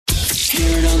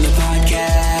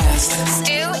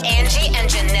Angie and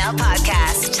Janelle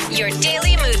podcast. Your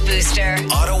daily mood booster.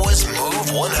 Ottawa's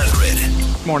Move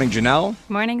 100. Morning, Janelle.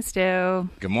 Morning, Stu.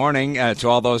 Good morning to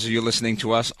all those of you listening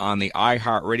to us on the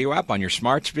iHeartRadio app, on your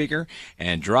smart speaker,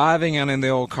 and driving on in the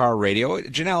old car radio.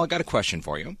 Janelle, I got a question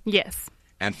for you. Yes.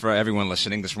 And for everyone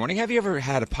listening this morning, have you ever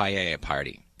had a paella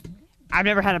party? I've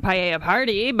never had a paella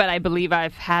party, but I believe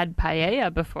I've had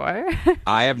paella before.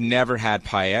 I have never had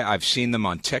paella. I've seen them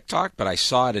on TikTok, but I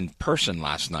saw it in person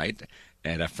last night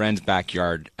at a friend's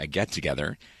backyard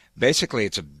get-together. Basically,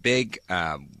 it's a big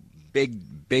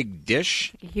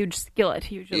dish. A huge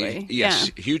skillet, usually.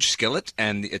 Yes, Yeah. huge skillet,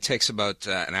 and it takes about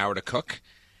an hour to cook.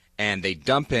 And they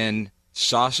dump in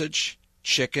sausage,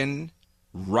 chicken,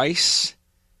 rice,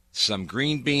 some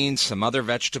green beans, some other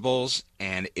vegetables,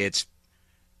 and it's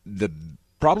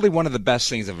probably one of the best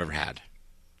things I've ever had.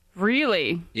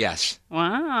 Really? Yes.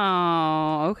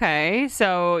 Wow. Okay.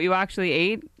 So you actually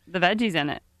ate the veggies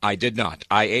in it. I did not.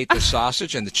 I ate the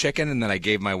sausage and the chicken, and then I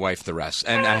gave my wife the rest.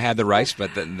 And I had the rice,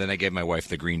 but then I gave my wife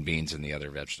the green beans and the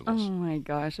other vegetables. Oh, my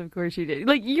gosh. Of course you did.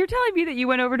 Like, you're telling me that you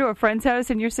went over to a friend's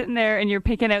house and you're sitting there and you're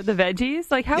picking out the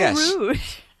veggies? Like, how Yes. rude.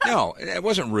 No, it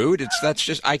wasn't rude. That's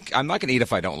just I'm not going to eat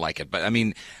if I don't like it. But I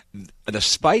mean, the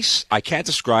spice, I can't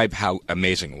describe how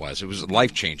amazing it was. It was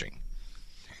life-changing.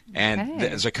 And Okay.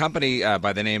 there's a company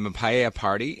by the name of Paella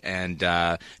Party, and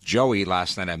Joey,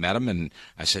 last night I met him, and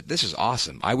I said, this is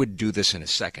awesome. I would do this in a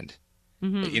second.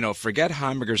 Mm-hmm. You know, forget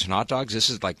hamburgers and hot dogs. This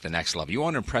is like the next level. You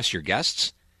want to impress your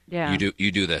guests? Yeah.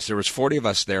 You do this. There was 40 of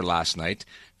us there last night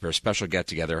for a special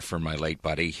get-together for my late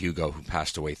buddy, Hugo, who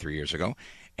passed away 3 years ago.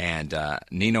 And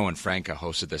Nino and Franca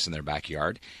hosted this in their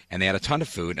backyard, and they had a ton of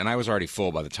food, and I was already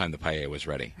full by the time the paella was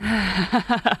ready.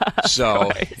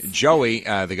 So Joey,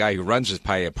 the guy who runs his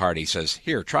paella party, says,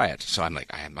 here, try it. So I'm like,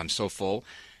 I'm so full.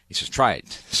 He says, try it.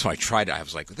 So I tried it. I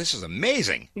was like, this is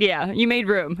amazing. Yeah, you made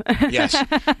room. Yes.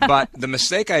 But the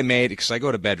mistake I made, because I go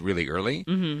to bed really early,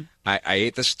 I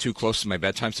ate this too close to my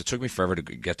bedtime, so it took me forever to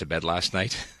get to bed last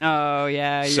night. Oh,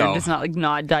 yeah. You're So- just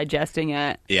not digesting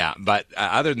it. Yeah, but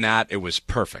other than that, it was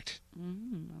perfect.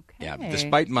 Okay. Yeah,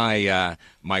 despite my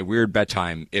my weird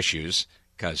bedtime issues,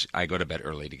 because I go to bed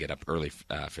early to get up early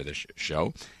for this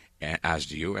show, as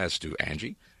do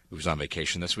Angie, who's on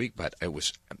vacation this week. But it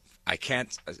was, I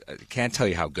can't tell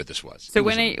you how good this was. So It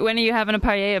was when are you having a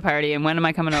paella party, and when am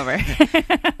I coming over?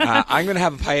 I'm going to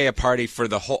have a paella party for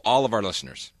all of our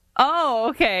listeners. Oh,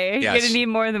 okay. You're Yes. going to need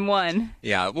more than one.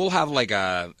 Yeah, we'll have like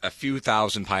a few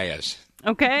thousand paellas.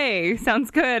 Okay, sounds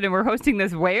good. And we're hosting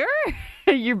this where?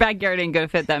 Your backyard ain't going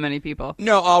to fit that many people.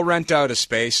 No, I'll rent out a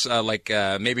space like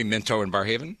maybe Minto in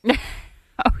Barhaven.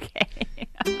 Okay.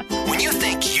 When you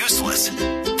think useless,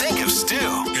 think of Stu.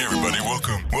 Hey, everybody,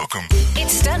 welcome.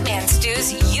 It's Stuntman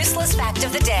Stu's useless fact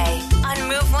of the day on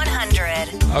Move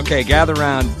 100. Okay, gather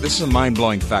around. This is a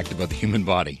mind-blowing fact about the human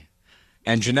body.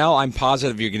 And Janelle, I'm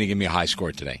positive you're going to give me a high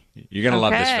score today. You're going to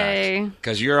love this Okay. fact.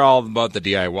 Because you're all about the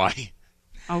DIY.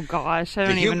 Oh, gosh. I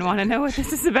don't The even hum- want to know what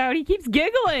this is about. He keeps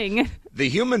giggling. The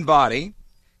human body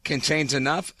contains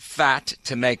enough fat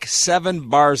to make 7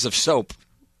 bars of soap.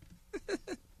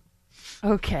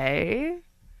 Okay.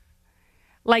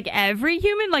 Like every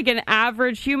human? Like an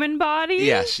average human body?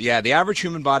 Yes, yeah, the average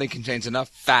human body contains enough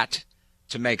fat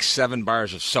to make 7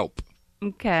 bars of soap.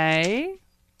 Okay.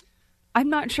 I'm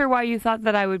not sure why you thought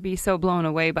that I would be so blown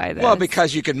away by this. Well,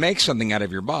 because you can make something out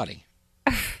of your body.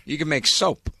 You can make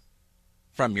soap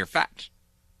from your fat.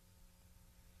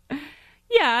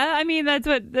 Yeah, I mean, that's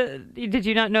what... Did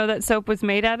you not know that soap was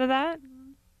made out of that?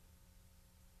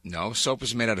 No, soap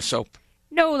is made out of soap.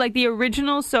 No, like the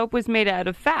original soap was made out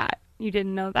of fat. You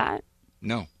didn't know that?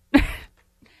 No,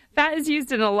 Fat is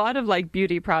used in a lot of, like,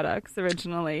 beauty products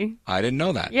originally. I didn't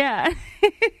know that. Yeah.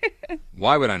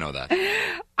 Why would I know that?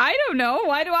 I don't know.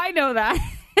 Why do I know that?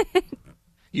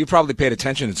 You probably paid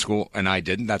attention in school, and I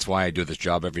didn't. That's why I do this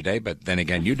job every day. But then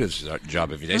again, you do this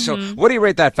job every day. So what do you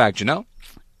rate that fact, Janelle?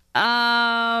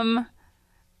 I'll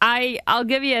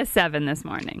give you a 7 this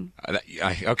morning.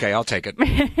 Okay, I'll take it.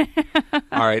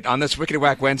 All right, on this Wicked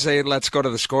Whack Wednesday, let's go to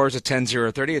the scores at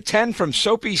 10-0-30. A 10 from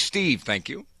Soapy Steve. Thank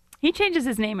you. He changes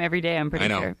his name every day, I'm pretty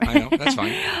sure. I know. That's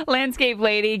fine. Landscape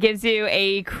Lady gives you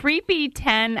a creepy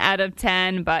 10 out of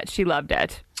 10, but she loved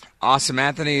it. Awesome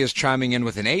Anthony is chiming in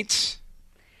with an 8.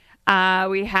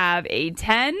 We have a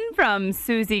 10 from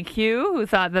Susie Q, who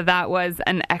thought that was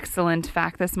an excellent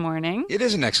fact this morning. It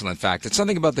is an excellent fact. It's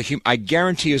something about the human. I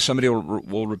guarantee you somebody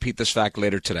will repeat this fact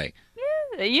later today.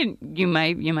 You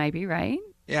might be right.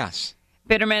 Yes.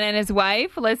 Bitterman and his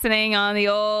wife listening on the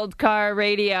old car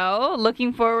radio.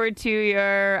 Looking forward to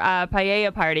your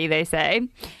paella party, they say.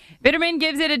 Bitterman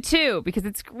gives it a 2 because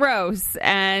it's gross.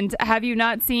 And have you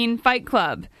not seen Fight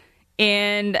Club?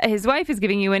 And his wife is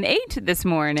giving you an 8 this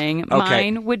morning. Okay.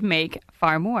 Mine would make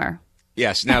far more.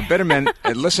 Yes. Now, Bitterman,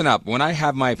 listen up. When I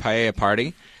have my paella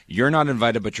party, you're not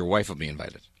invited, but your wife will be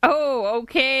invited. Oh,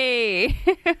 okay.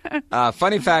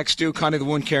 Funny fact, Stu, Connie the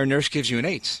wound care nurse gives you an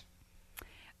 8.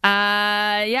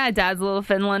 Yeah, Dad's a little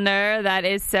Finlander. That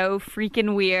is so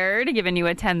freaking weird. Giving you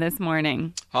a 10 this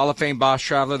morning. Hall of Fame boss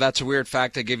traveler, that's a weird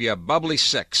fact. I give you a bubbly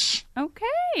 6.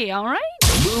 Okay, all right.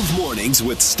 Move mornings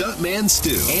with Stuntman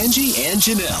Stu, Angie, and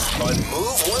Janelle on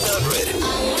Move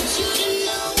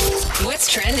 100.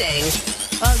 What's trending?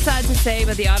 Well, it's sad to say,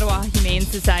 but the Ottawa Humane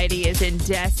Society is in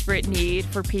desperate need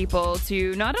for people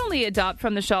to not only adopt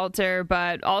from the shelter,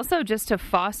 but also just to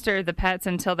foster the pets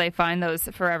until they find those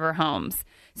forever homes.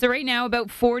 So right now,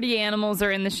 about 40 animals are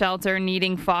in the shelter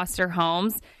needing foster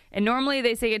homes. And normally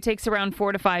they say it takes around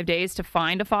 4 to 5 days to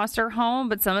find a foster home,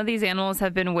 but some of these animals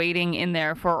have been waiting in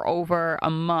there for over a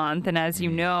month. And as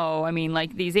you know, I mean,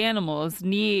 like, these animals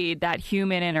need that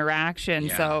human interaction.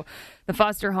 Yeah. So the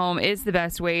foster home is the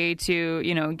best way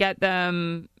to, get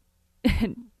them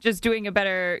just doing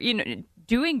better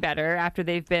after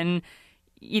they've been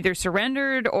either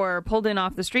surrendered or pulled in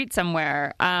off the street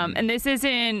somewhere. And this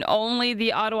isn't only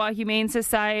the Ottawa Humane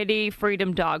Society.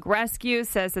 Freedom Dog Rescue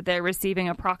says that they're receiving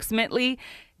approximately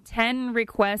 10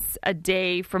 requests a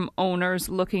day from owners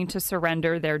looking to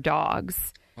surrender their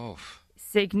dogs. Oh.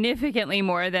 Significantly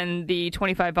more than the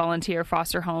 25 volunteer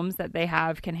foster homes that they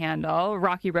have can handle.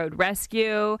 Rocky Road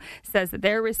Rescue says that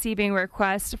they're receiving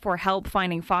requests for help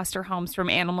finding foster homes from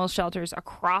animal shelters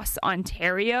across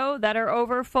Ontario that are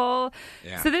overfull.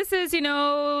 Yeah. So this is,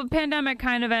 pandemic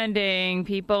kind of ending.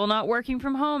 People not working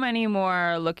from home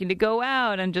anymore, looking to go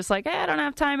out and just like, I don't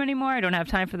have time anymore. I don't have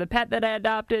time for the pet that I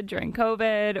adopted during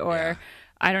COVID, or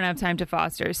I don't have time to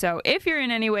foster. So if you're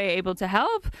in any way able to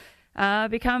help,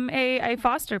 become a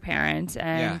foster parent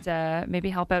and maybe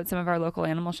help out some of our local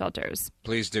animal shelters.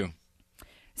 Please do.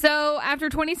 So after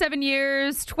 27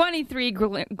 years, 23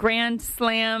 Grand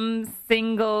Slam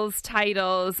singles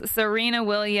titles, Serena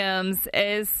Williams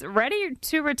is ready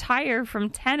to retire from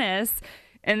tennis.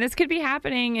 And this could be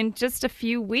happening in just a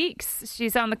few weeks.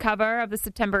 She's on the cover of the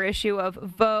September issue of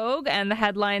Vogue, and the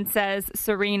headline says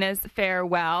Serena's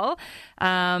farewell.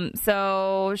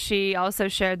 So she also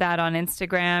shared that on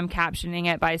Instagram,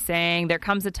 captioning it by saying, there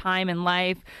comes a time in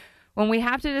life when we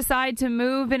have to decide to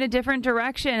move in a different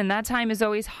direction, and that time is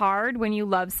always hard when you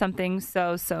love something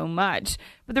so much.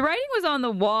 But the writing was on the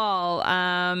wall.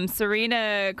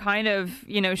 Serena kind of,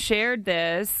 shared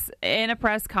this in a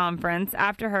press conference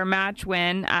after her match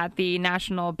win at the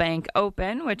National Bank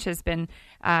Open, which has been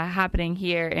happening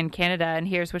here in Canada, and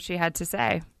here's what she had to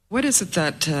say. What is it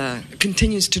that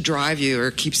continues to drive you or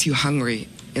keeps you hungry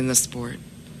in the sport?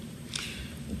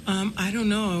 I don't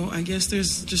know. I guess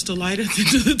there's just a light at the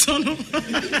end of the tunnel.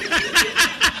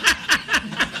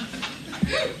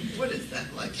 What is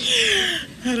that like?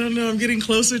 I don't know. I'm getting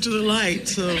closer to the light,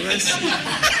 so that's...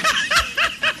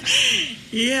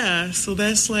 Yeah, so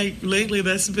that's like, lately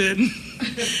that's been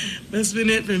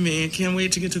it for me. I can't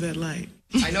wait to get to that light.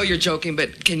 I know you're joking,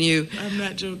 but can you... I'm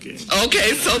not joking.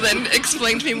 Okay, so then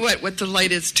explain to me what the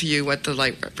light is to you, what the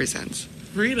light represents.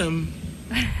 Freedom.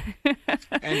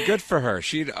 And good for her.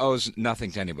 She owes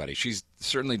nothing to anybody. She's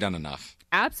certainly done enough.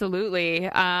 Absolutely.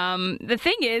 The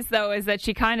thing is, though, is that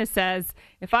she kind of says,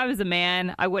 if I was a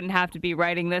man, I wouldn't have to be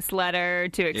writing this letter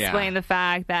to explain the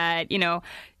fact that,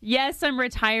 yes, I'm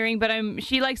retiring, but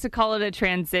she likes to call it a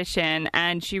transition,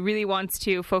 and she really wants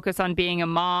to focus on being a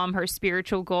mom, her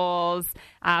spiritual goals,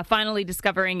 finally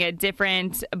discovering a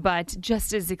different but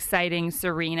just as exciting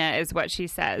Serena is what she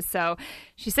says. So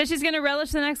she says she's going to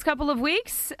relish the next couple of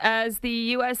weeks as the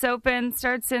U.S. Open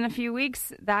starts in a few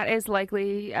weeks. That is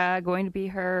likely going to be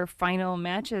her final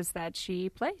matches that she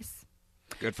plays.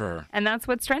 Good for her. And that's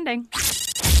what's trending.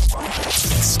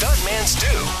 Stuntman Stu,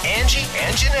 Angie,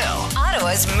 and Janelle.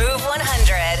 Ottawa's Move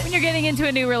 100. When you're getting into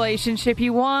a new relationship,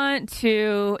 you want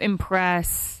to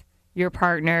impress your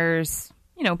partner's,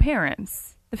 parents.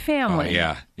 The family. Oh,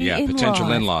 yeah. The Yeah, in-laws.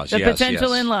 potential in-laws. The Yes, potential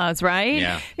yes. in-laws, right?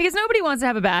 Yeah. Because nobody wants to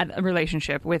have a bad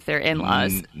relationship with their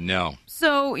in-laws. No.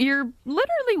 So you're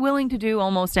literally willing to do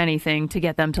almost anything to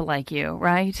get them to like you,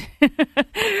 right?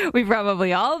 We've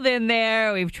probably all been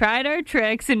there. We've tried our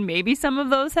tricks, and maybe some of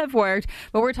those have worked.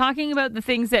 But we're talking about the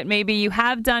things that maybe you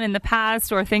have done in the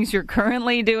past or things you're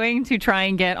currently doing to try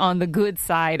and get on the good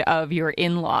side of your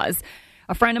in-laws.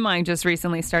 A friend of mine just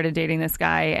recently started dating this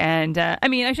guy. And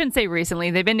I shouldn't say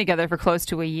recently. They've been together for close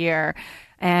to a year.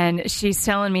 And she's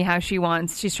telling me how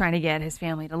she's trying to get his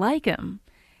family to like him.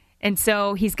 And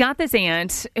so he's got this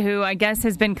aunt who I guess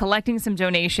has been collecting some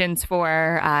donations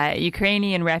for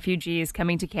Ukrainian refugees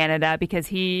coming to Canada because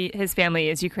his family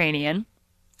is Ukrainian.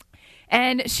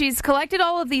 And she's collected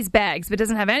all of these bags but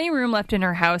doesn't have any room left in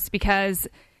her house because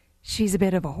she's a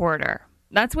bit of a hoarder.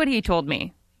 That's what he told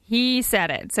me. He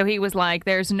said it. So he was like,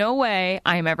 there's no way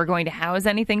I'm ever going to house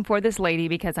anything for this lady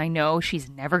because I know she's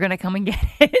never going to come and get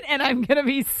it and I'm going to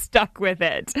be stuck with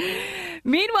it.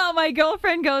 Meanwhile, my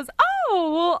girlfriend goes,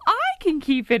 oh, well, I can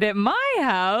keep it at my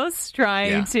house,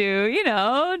 trying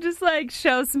to, just like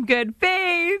show some good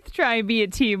faith, try and be a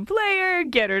team player,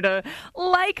 get her to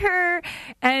like her.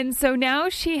 And so now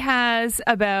she has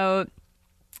about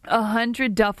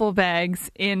 100 duffel bags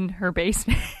in her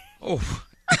basement. Oh.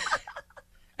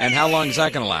 And how long is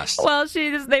that going to last? Well,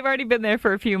 they've already been there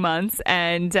for a few months,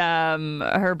 and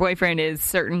her boyfriend is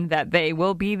certain that they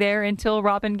will be there until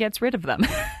Robin gets rid of them.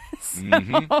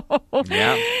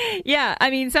 Yeah, I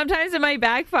mean, sometimes it might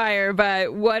backfire,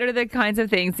 but what are the kinds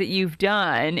of things that you've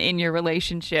done in your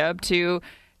relationship to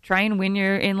try and win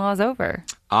your in-laws over?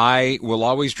 I will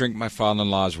always drink my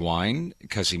father-in-law's wine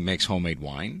because he makes homemade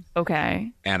wine.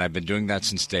 Okay. And I've been doing that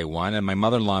since day one, and my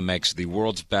mother-in-law makes the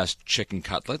world's best chicken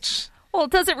cutlets. Well,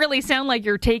 it doesn't really sound like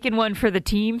you're taking one for the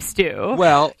team, Stu.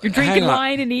 Well, you're drinking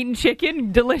wine and eating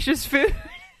chicken, delicious food.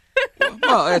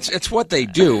 Well, it's what they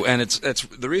do, and it's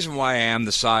the reason why I am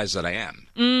the size that I am.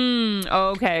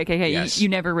 Okay. Yes. You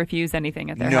never refuse anything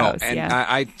at their house. No, and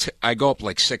yeah. I go up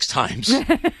like 6 times.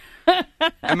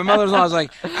 And my mother-in-law is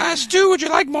like, Stu, would you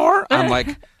like more? I'm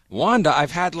like, Wanda,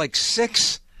 I've had like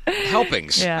 6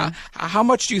 helpings. Yeah. How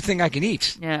much do you think I can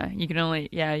eat? Yeah, you can only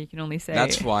say.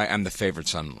 That's why I'm the favorite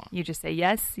son-in-law. You just say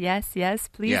yes,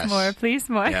 please Yes. more, please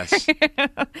more. Yes.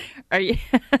 Are you?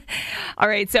 All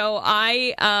right. So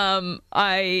I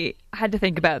had to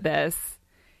think about this,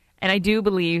 and I do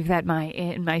believe that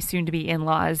my soon-to-be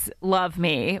in-laws love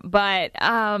me, but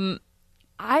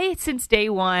I, since day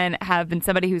one, have been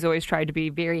somebody who's always tried to be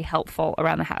very helpful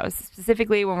around the house,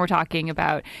 specifically when we're talking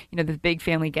about, the big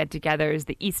family get-togethers,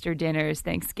 the Easter dinners,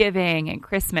 Thanksgiving, and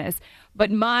Christmas. But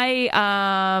my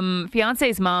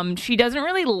fiance's mom, she doesn't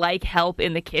really like help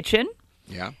in the kitchen.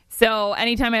 Yeah. So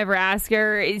anytime I ever ask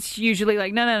her, it's usually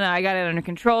like, no, I got it under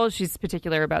control. She's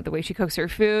particular about the way she cooks her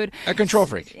food. A control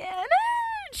freak. Yeah,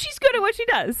 she's good at what she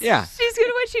does. Yeah. She's good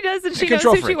at what she does, and she knows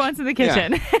who she wants in the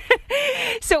kitchen. Yeah.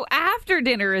 So after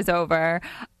dinner is over,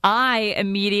 I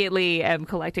immediately am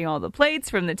collecting all the plates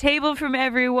from the table from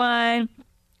everyone.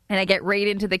 And I get right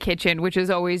into the kitchen, which is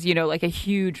always, like a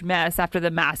huge mess after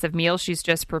the massive meal she's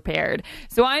just prepared.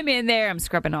 So I'm in there, I'm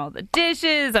scrubbing all the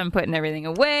dishes, I'm putting everything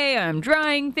away, I'm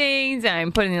drying things,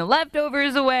 I'm putting the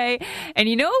leftovers away. And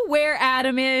you know where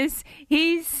Adam is?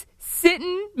 He's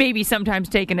sitting, maybe sometimes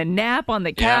taking a nap on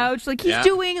the couch. Like, he's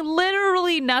doing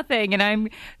literally nothing. And I'm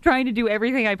trying to do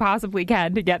everything I possibly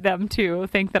can to get them to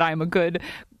think that I'm a good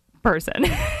person.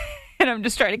 And I'm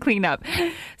just trying to clean up.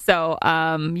 So,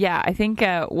 I think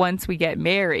once we get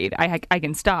married, I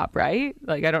can stop, right?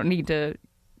 Like, I don't need to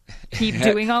keep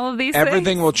doing all of these things.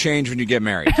 Everything will change when you get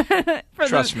married.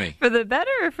 Trust me. For the better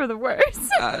or for the worse?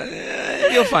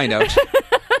 You'll find out.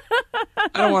 I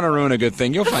don't want to ruin a good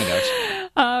thing. You'll find out.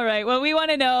 All right. Well, we want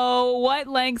to know, what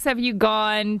lengths have you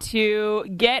gone to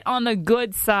get on the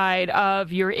good side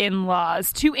of your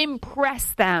in-laws, to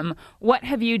impress them? What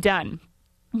have you done?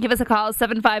 Give us a call,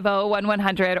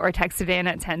 750-1100, or text it in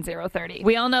at 10030.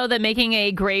 We all know that making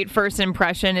a great first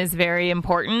impression is very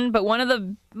important, but one of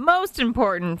the most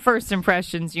important first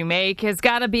impressions you make has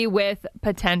got to be with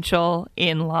potential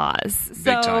in-laws.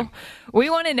 Big time. We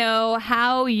want to know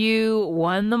how you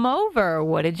won them over.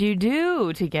 What did you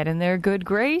do to get in their good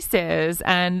graces?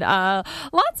 And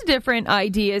lots of different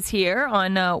ideas here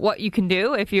on what you can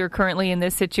do if you're currently in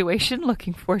this situation,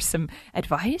 looking for some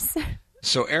advice.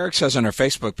 So Eric says on her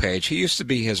Facebook page, he used to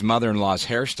be his mother-in-law's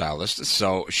hairstylist,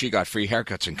 so she got free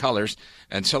haircuts and colors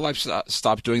until I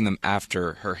stopped doing them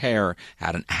after her hair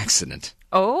had an accident.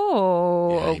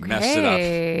 Oh, yeah, okay. He messed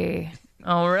it up.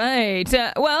 All right.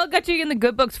 Well, got you in the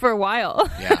good books for a while.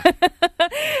 Yeah.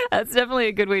 That's definitely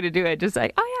a good way to do it. Just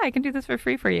like, I can do this for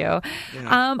free for you.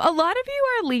 Yeah. A lot of you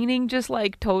are leaning just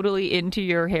like totally into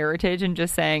your heritage and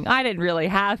just saying, I didn't really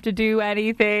have to do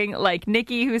anything. Like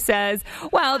Nikki, who says,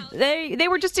 well, they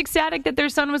were just ecstatic that their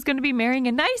son was going to be marrying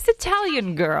a nice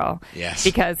Italian girl. Yes.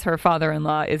 Because her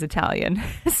father-in-law is Italian.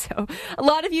 So a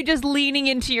lot of you just leaning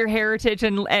into your heritage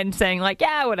and saying like,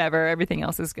 yeah, whatever, everything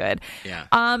else is good. Yeah.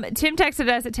 Tim texted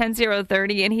us at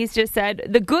 10030, and he's just said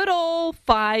the good old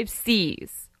 5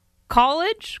 C's: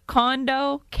 college,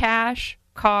 condo, cash,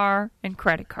 car, and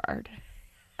credit card.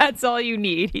 That's all you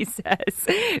need, he says.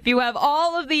 If you have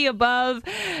all of the above,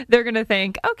 they're going to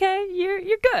think, okay, you're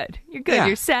good. You're good. Yeah.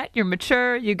 You're set. You're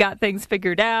mature. You got things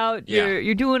figured out. Yeah.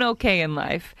 You're doing okay in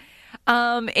life.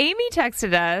 Amy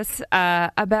texted us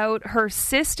about her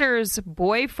sister's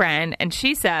boyfriend, and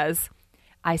she says,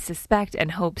 I suspect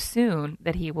and hope soon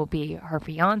that he will be her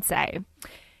fiance.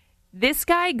 This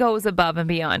guy goes above and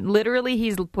beyond. Literally,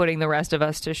 he's putting the rest of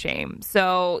us to shame.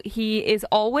 So he is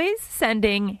always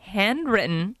sending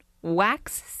handwritten,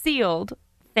 wax-sealed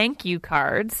thank you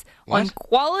cards on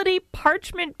quality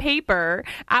parchment paper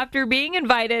after being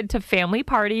invited to family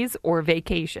parties or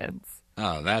vacations.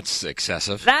 Oh, that's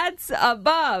excessive. That's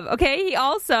above. Okay, he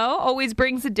also always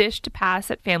brings a dish to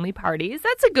pass at family parties.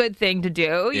 That's a good thing to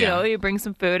do. You know, you bring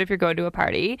some food if you're going to a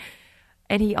party.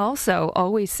 And he also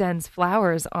always sends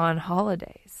flowers on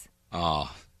holidays.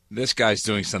 Oh, this guy's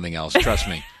doing something else. Trust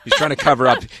me. He's trying to cover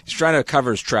up. He's trying to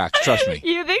cover his tracks. Trust me.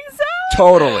 You think so?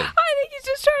 Totally. I think he's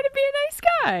just trying to be a nice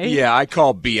guy. Yeah, I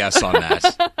call BS on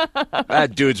that.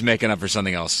 That dude's making up for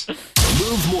something else.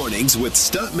 Move Mornings with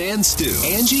Stuntman Stu,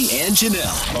 Angie, and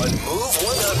Janelle on Move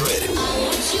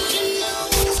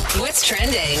 100. What's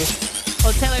trending?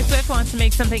 Well, Taylor Swift wants to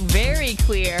make something very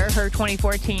clear. Her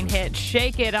 2014 hit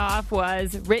Shake It Off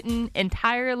was written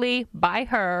entirely by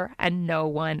her and no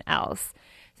one else.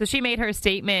 So she made her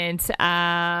statement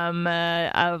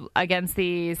against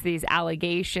these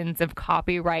allegations of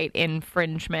copyright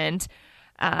infringement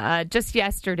just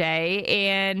yesterday.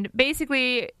 And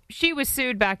basically, she was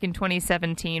sued back in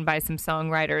 2017 by some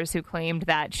songwriters who claimed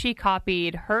that she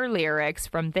copied her lyrics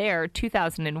from their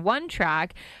 2001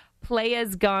 track,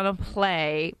 Playa's Gonna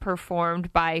Play,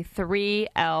 performed by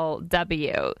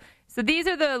 3LW. So these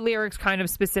are the lyrics kind of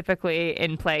specifically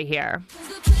in play here.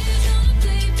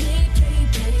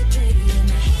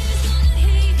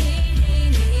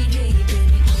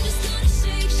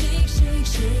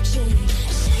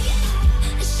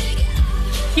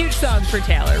 Huge song for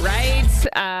Taylor, right?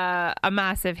 A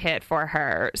massive hit for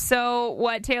her. So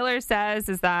what Taylor says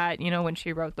is that, you know, when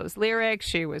she wrote those lyrics,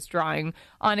 she was drawing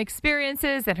on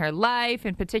experiences in her life,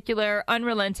 in particular,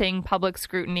 unrelenting public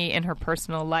scrutiny in her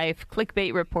personal life,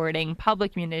 clickbait reporting,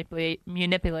 public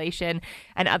manipulation,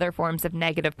 and other forms of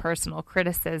negative personal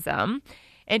criticism.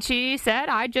 And she said,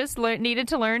 I just needed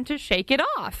to learn to shake it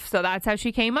off. So that's how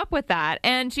she came up with that.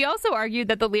 And she also argued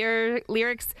that the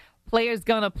lyrics Players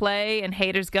Gonna Play and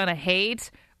Haters Gonna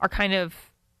Hate are kind of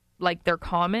like they're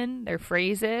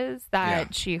phrases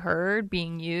that she heard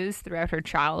being used throughout her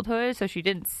childhood. So she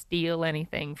didn't steal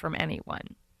anything from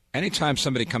anyone. Anytime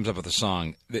somebody comes up with a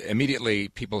song, immediately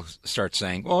people start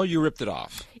saying, well, you ripped it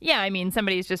off. Yeah, I mean,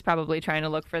 somebody's just probably trying to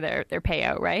look for their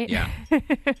payout, right? Yeah.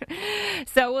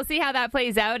 So we'll see how that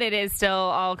plays out. It is still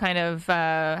all kind of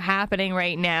happening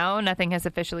right now. Nothing has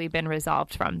officially been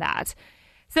resolved from that.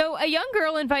 So a young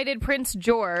girl invited Prince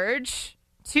George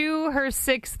to her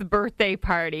 6th birthday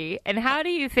party. And how do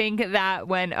you think that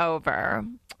went over?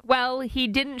 Well, he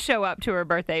didn't show up to her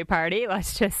birthday party.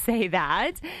 Let's just say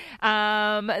that.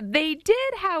 They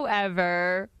did,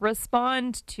 however,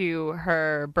 respond to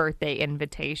her birthday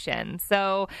invitation.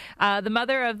 So the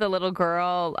mother of the little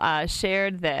girl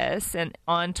shared this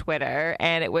on Twitter,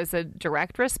 and it was a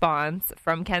direct response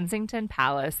from Kensington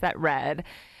Palace that read,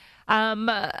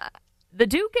 the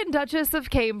Duke and Duchess of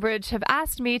Cambridge have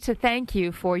asked me to thank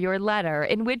you for your letter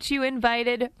in which you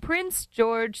invited Prince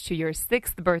George to your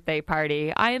 6th birthday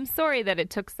party. I am sorry that it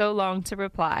took so long to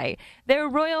reply. Their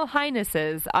Royal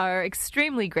Highnesses are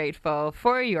extremely grateful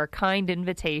for your kind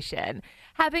invitation.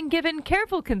 Having given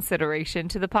careful consideration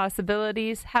to the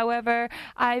possibilities, however,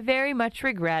 I very much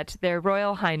regret their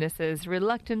Royal Highnesses'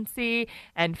 reluctancy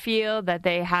and feel that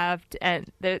they have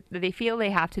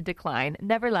to decline.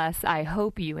 Nevertheless, I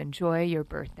hope you enjoy your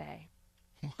birthday.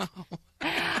 Wow.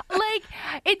 Like,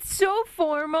 it's so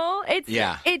formal.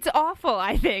 It's awful,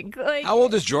 I think. Like, how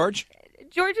old is George?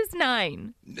 George is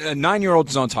 9.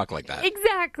 9-year-olds don't talk like that.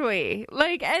 Exactly.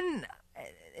 Like, and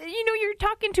you know, you're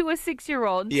talking to a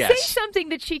 6-year-old. Yes. Say something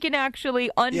that she can actually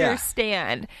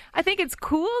understand. Yeah. I think it's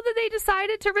cool that they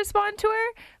decided to respond to her,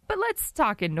 but let's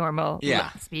talk in normal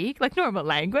speak, like normal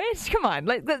language. Come on,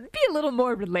 be a little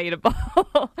more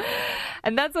relatable.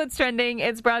 And that's what's trending.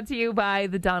 It's brought to you by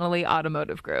the Donnelly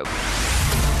Automotive Group.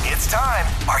 It's time.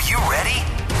 Are you ready?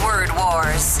 Word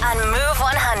Wars on Move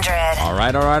 100. All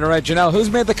right. Janelle,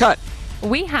 who's made the cut?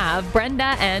 We have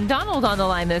Brenda and Donald on the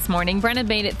line this morning. Brenda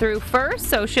made it through first,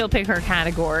 so she'll pick her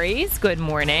categories. Good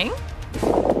morning.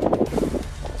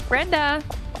 Brenda.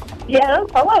 Yes,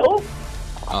 hello.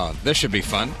 Oh, this should be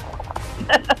fun.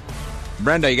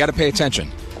 Brenda, you got to pay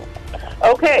attention.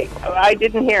 Okay, I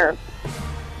didn't hear.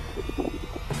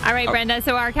 All right, Brenda.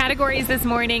 So our categories this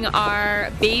morning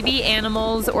are baby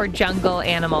animals or jungle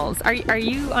animals. Are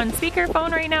you on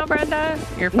speakerphone right now, Brenda?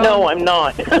 Your phone? No, I'm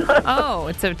not. Oh,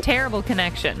 it's a terrible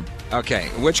connection. Okay,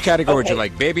 which category would you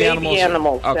like? Baby animals? Baby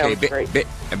animals. Okay, Sounds great.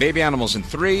 baby animals in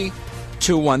 3,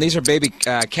 2, 1. These are baby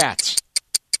cats.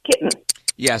 Kitten.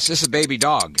 Yes, this is a baby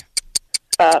dog.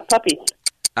 Puppies.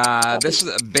 This is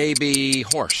a baby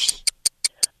horse.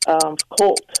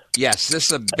 Colt. Yes, this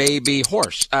is a baby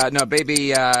horse.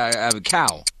 Baby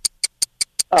cow.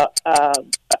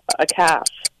 A calf.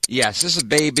 Yes, this is a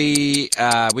baby.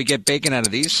 We get bacon out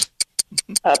of these.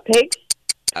 Pig.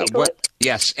 What?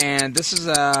 Yes, and this is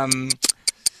how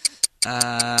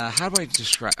do I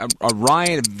describe a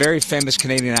Ryan, a very famous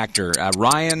Canadian actor,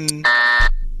 Ryan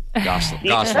Gosling.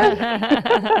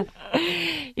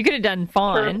 You could have done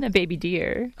fawn, a baby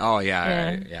deer. Oh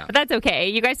yeah. But that's okay.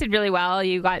 You guys did really well.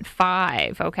 You got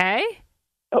 5. Okay.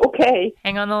 Okay.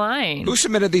 Hang on the line. Who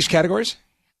submitted these categories?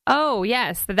 Oh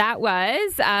yes, that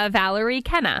was Valerie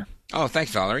Kenna. Oh,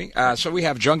 thanks, Valerie. So we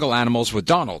have jungle animals with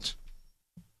Donald.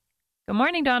 Good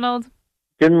morning, Donald.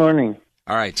 Good morning.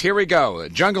 All right, here we go.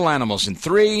 Jungle animals in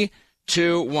 3,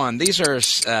 2, 1. These are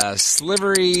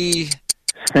slivery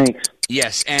Snakes.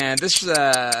 Yes, and this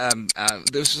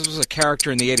was a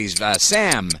character in the 80s.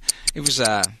 Sam. It was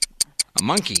a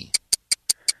monkey.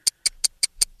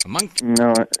 A monkey.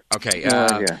 No. Okay. No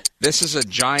idea. This is a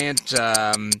giant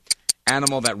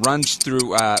animal that runs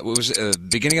through. It was the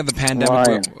beginning of the pandemic.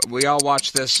 Lion. We all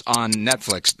watched this on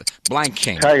Netflix. Blank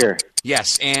King. Tiger.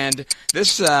 Yes, and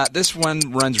this one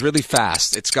runs really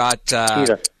fast. It's got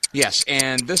cheetah. Yes,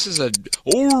 and this is a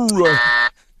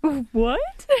What?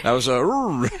 that was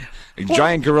a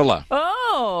giant gorilla.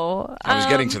 Oh, I was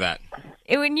getting to that.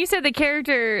 When you said the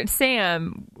character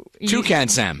Sam, Toucan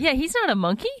Sam. Yeah, he's not a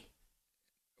monkey.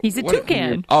 He's a What-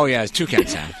 toucan. Oh yeah, it's Toucan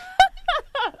Sam.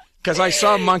 Because I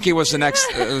saw monkey was the next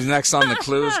on the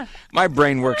clues. My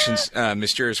brain works in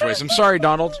mysterious ways. I'm sorry,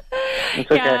 Donald. It's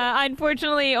okay. Yeah,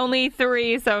 unfortunately, only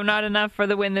 3, so not enough for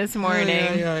the win this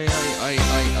morning. All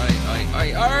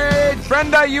right,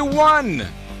 Brenda, you won.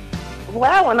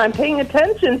 Wow, and I'm paying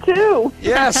attention too.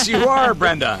 Yes, you are,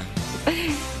 Brenda.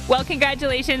 Well,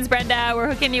 congratulations, Brenda. We're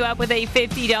hooking you up with a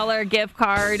 $50 gift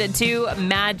card to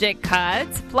Magic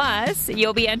Cuts. Plus,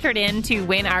 you'll be entered in to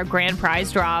win our grand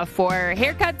prize draw for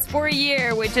Haircuts for a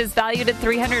Year, which is valued at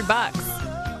 $300.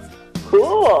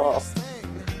 Cool.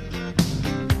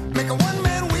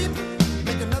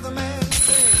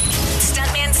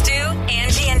 Stuntman Stu,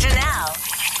 Angie, and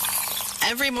Janelle.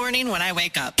 Every morning when I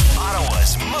wake up.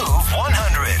 Ottawa's Move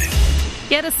 100.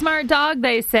 Get a smart dog,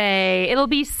 they say. It'll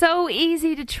be so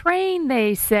easy to train,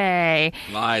 they say.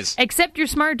 Lies. Except your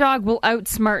smart dog will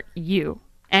outsmart you.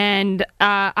 And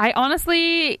I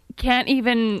honestly can't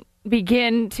even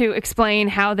begin to explain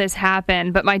how this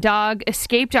happened, but my dog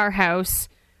escaped our house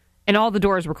and all the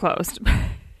doors were closed.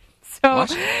 So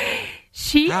What?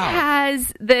 she How?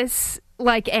 has this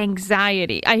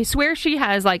anxiety. I swear she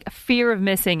has a fear of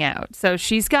missing out. So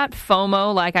she's got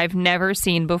FOMO like I've never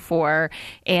seen before,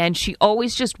 and she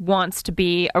always just wants to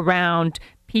be around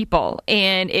people.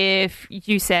 And if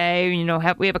you say,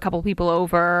 we have a couple people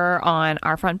over on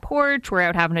our front porch, we're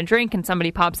out having a drink, and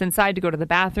somebody pops inside to go to the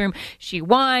bathroom, she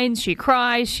whines, she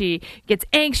cries, she gets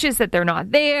anxious that they're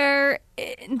not there.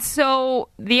 And so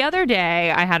the other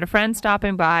day, I had a friend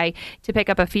stopping by to pick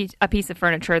up a piece of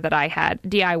furniture that I had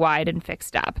DIY'd and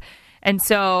fixed up. And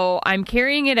so I'm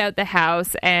carrying it out the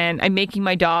house, and I'm making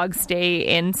my dog stay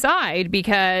inside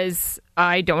because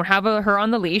I don't have her on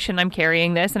the leash, and I'm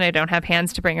carrying this, and I don't have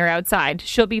hands to bring her outside.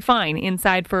 She'll be fine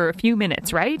inside for a few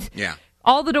minutes, right? Yeah.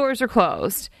 All the doors are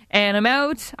closed, and I'm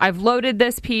out. I've loaded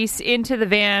this piece into the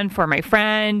van for my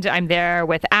friend. I'm there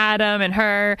with Adam and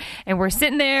her, and we're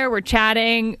sitting there, we're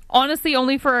chatting, honestly,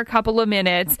 only for a couple of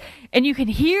minutes, and you can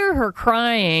hear her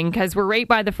crying because we're right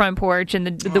by the front porch, and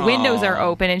the windows are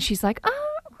open, and she's like, oh,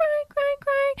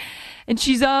 crying. And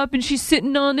she's up, and she's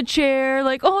sitting on the chair,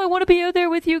 like, oh, I want to be out there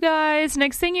with you guys.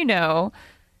 Next thing you know,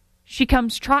 she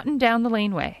comes trotting down the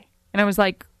laneway, and I was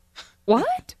like,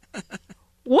 what?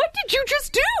 What did you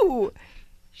just do?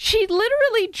 She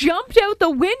literally jumped out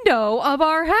the window of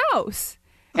our house.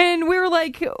 And we were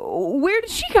like, where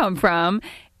did she come from?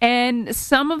 And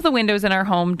some of the windows in our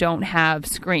home don't have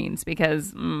screens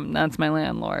because that's my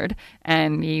landlord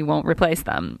and he won't replace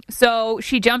them. So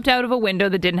she jumped out of a window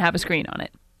that didn't have a screen on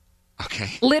it.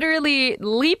 Okay. Literally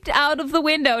leaped out of the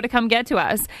window to come get to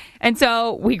us. And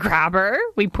so we grab her,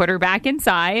 we put her back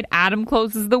inside. Adam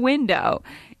closes the window.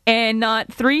 And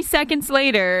not 3 seconds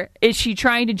later is she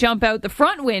trying to jump out the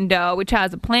front window, which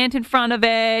has a plant in front of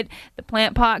it. The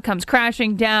plant pot comes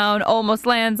crashing down, almost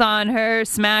lands on her,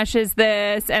 smashes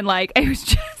this, and like it was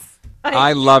just.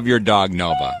 I love your dog,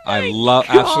 Nova. Absolutely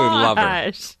love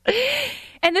her.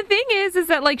 And the thing is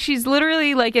that like she's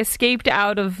literally like escaped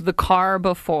out of the car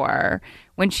before.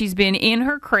 When she's been in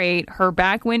her crate, her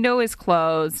back window is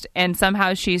closed, and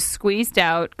somehow she's squeezed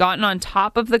out, gotten on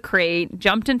top of the crate,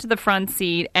 jumped into the front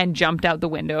seat, and jumped out the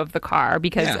window of the car.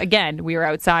 Because, again, we were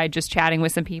outside just chatting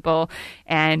with some people.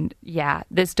 And, yeah,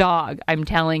 this dog, I'm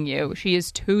telling you, she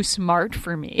is too smart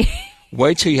for me.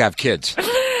 Wait till you have kids.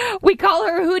 We call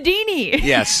her Houdini.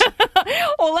 Yes.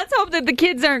 Well, let's hope that the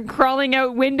kids aren't crawling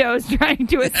out windows trying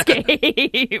to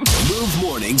escape. Move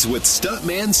Mornings with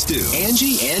Stuntman Stu,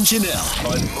 Angie, and Janelle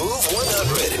on Move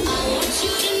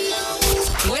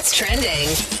 100. What's trending?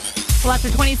 Well,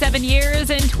 after 27 years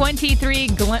and 23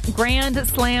 Grand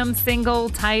Slam single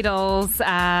titles,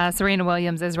 Serena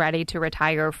Williams is ready to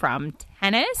retire from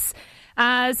tennis.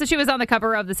 So she was on the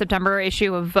cover of the September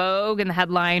issue of Vogue, and the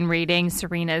headline reading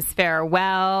Serena's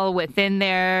farewell. Within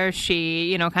there,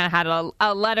 she, kind of had a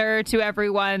letter to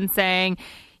everyone saying,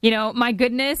 my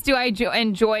goodness, do I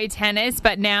enjoy tennis,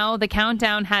 but now the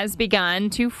countdown has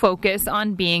begun to focus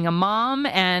on being a mom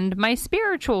and my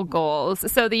spiritual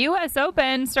goals. So the U.S.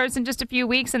 Open starts in just a few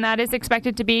weeks, and that is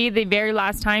expected to be the very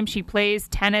last time she plays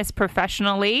tennis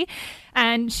professionally.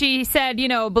 And she said,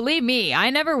 believe me,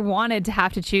 I never wanted to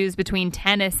have to choose between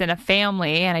tennis and a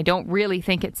family, and I don't really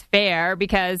think it's fair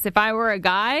because if I were a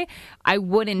guy, I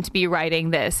wouldn't be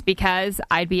writing this because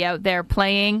I'd be out there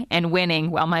playing and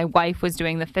winning while my wife was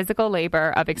doing the physical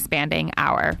labor of expanding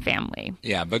our family.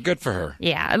 Yeah, but good for her.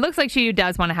 Yeah, it looks like she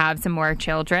does want to have some more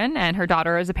children, and her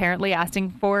daughter is apparently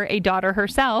asking for a daughter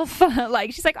herself.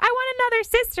 She's like, I want another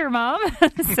sister, Mom.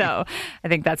 So I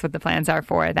think that's what the plans are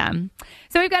for them.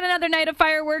 So we've got another night of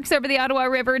fireworks over the Ottawa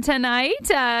River tonight.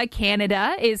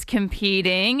 Canada is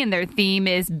competing, and their theme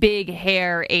is Big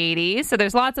Hair 80s. So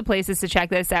there's lots of places to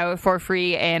check this out for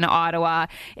free in Ottawa.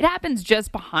 It happens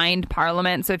just behind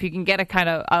Parliament, so if you can get a kind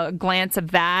of a glance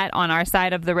of that on our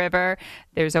side of the river,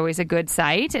 there's always a good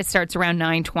sight. It starts around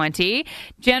 9:20.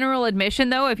 General admission,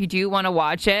 though, if you do want to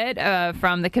watch it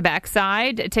from the Quebec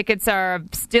side, tickets are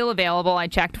still available. I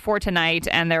checked for tonight,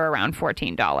 and they're around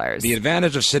 $14. The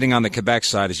advantage of sitting on the Quebec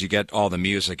side is you get all the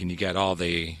music and you get all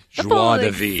the joie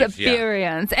de vivre.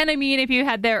 Experience. Yeah. And I mean, if you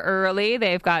head there early,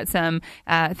 they've got some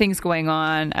things going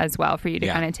on as well for you to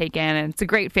kind of take in. And it's a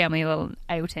great family little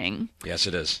outing. Yes,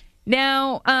 it is.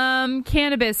 Now,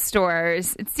 cannabis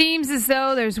stores. It seems as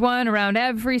though there's one around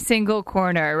every single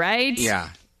corner, right? Yeah.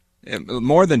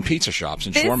 More than pizza shops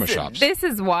and shawarma shops. This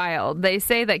is wild. They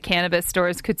say that cannabis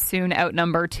stores could soon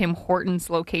outnumber Tim Hortons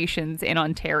locations in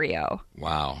Ontario.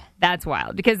 Wow. That's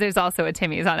wild because there's also a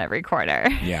Timmy's on every corner.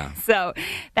 Yeah. So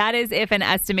that is if an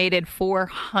estimated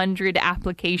 400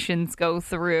 applications go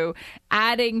through,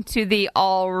 adding to the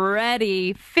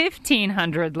already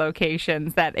 1,500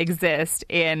 locations that exist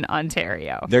in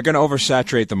Ontario. They're going to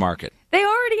oversaturate the market. They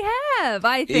already have,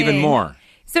 I think. Even more.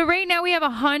 So right now we have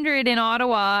 100 in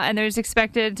Ottawa, and there's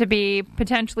expected to be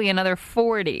potentially another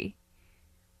 40.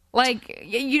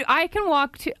 I can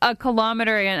walk to a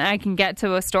kilometer and I can get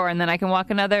to a store, and then I can walk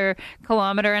another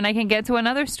kilometer and I can get to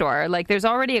another store. There's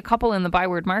already a couple in the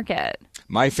Byward Market.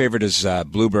 My favorite is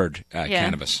Bluebird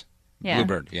Cannabis. Yeah.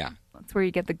 Bluebird, yeah. That's where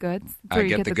you get the goods. That's where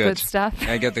you get the good stuff.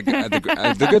 I get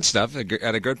the good stuff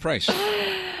at a good price.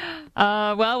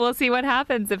 Well, we'll see what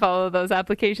happens if all of those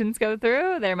applications go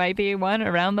through. There might be one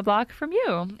around the block from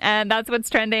you. And that's what's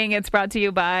trending. It's brought to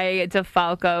you by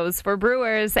DeFalco's for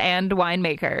brewers and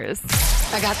winemakers.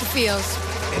 I got the feels.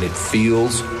 And it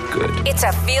feels good. It's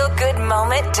a feel-good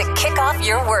moment to kick off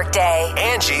your workday.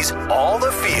 Angie's All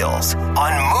the Feels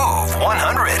on Move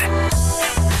 100.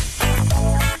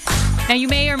 Now, you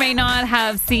may or may not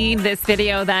have seen this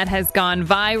video that has gone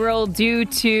viral due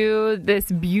to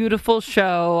this beautiful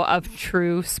show of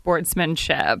true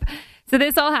sportsmanship. So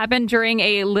this all happened during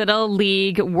a Little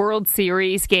League World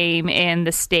Series game in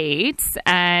the States,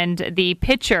 and the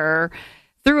pitcher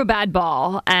threw a bad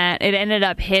ball, and it ended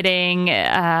up hitting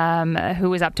who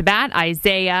was up to bat,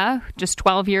 Isaiah, just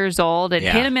 12 years old. It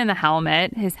hit him in the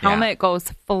helmet. His helmet goes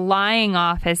flying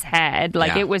off his head.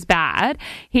 It was bad.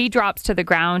 He drops to the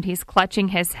ground. He's clutching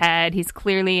his head. He's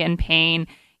clearly in pain.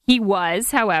 He was,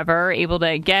 however, able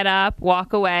to get up,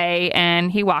 walk away,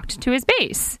 and he walked to his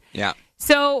base. Yeah.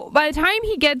 So by the time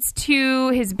he gets to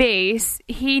his base,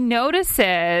 he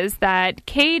notices that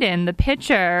Caden, the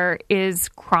pitcher, is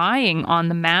crying on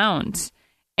the mound.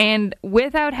 And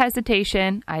without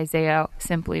hesitation, Isaiah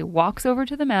simply walks over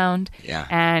to the mound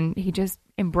and he just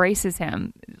embraces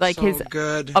him. Like So his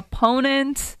good.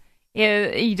 opponent,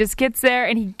 he just gets there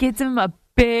and he gives him a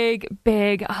big,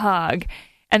 big hug.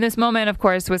 And this moment, of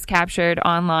course, was captured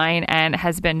online and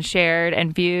has been shared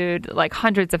and viewed like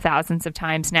hundreds of thousands of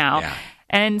times now. Yeah.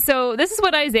 And so this is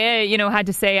what Isaiah, had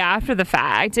to say after the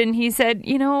fact. And he said,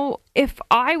 if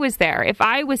I was there, if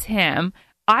I was him,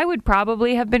 I would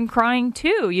probably have been crying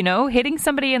too. Hitting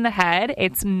somebody in the head,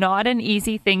 it's not an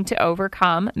easy thing to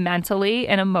overcome mentally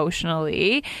and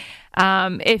emotionally.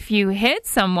 If you hit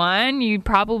someone, you'd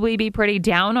probably be pretty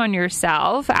down on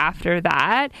yourself after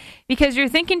that because you're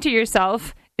thinking to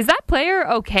yourself, is that player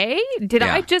okay? Did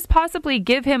I just possibly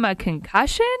give him a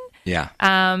concussion? Yeah.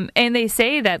 And they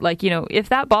say that, if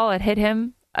that ball had hit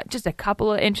him just a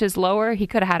couple of inches lower, he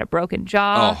could have had a broken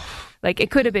jaw. Oh. Like,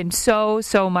 it could have been so,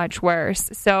 so much worse.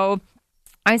 So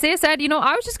Isaiah said,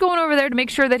 I was just going over there to make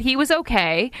sure that he was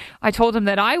okay. I told him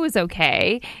that I was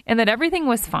okay and that everything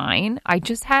was fine. I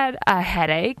just had a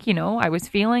headache. I was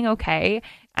feeling okay.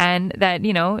 And that,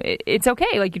 it's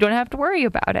okay. Like, you don't have to worry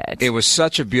about it. It was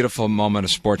such a beautiful moment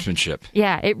of sportsmanship.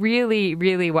 Yeah, it really,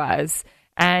 really was.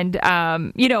 And,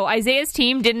 Isaiah's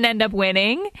team didn't end up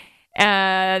winning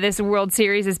this World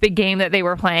Series, this big game that they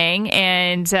were playing.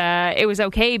 And it was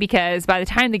okay because by the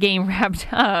time the game wrapped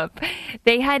up,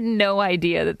 they had no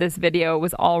idea that this video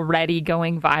was already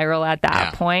going viral at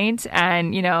that point.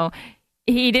 And,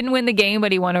 he didn't win the game,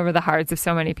 but he won over the hearts of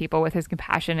so many people with his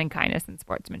compassion and kindness and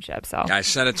sportsmanship. So I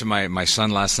said it to my son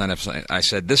last night. I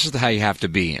said, this is how you have to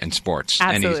be in sports.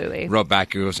 Absolutely. And he wrote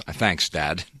back, he goes, thanks,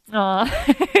 Dad.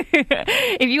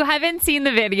 If you haven't seen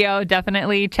the video,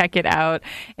 definitely check it out.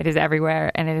 It is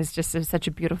everywhere, and it is just such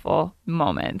a beautiful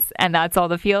moment. And that's all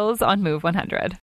the feels on Move 100.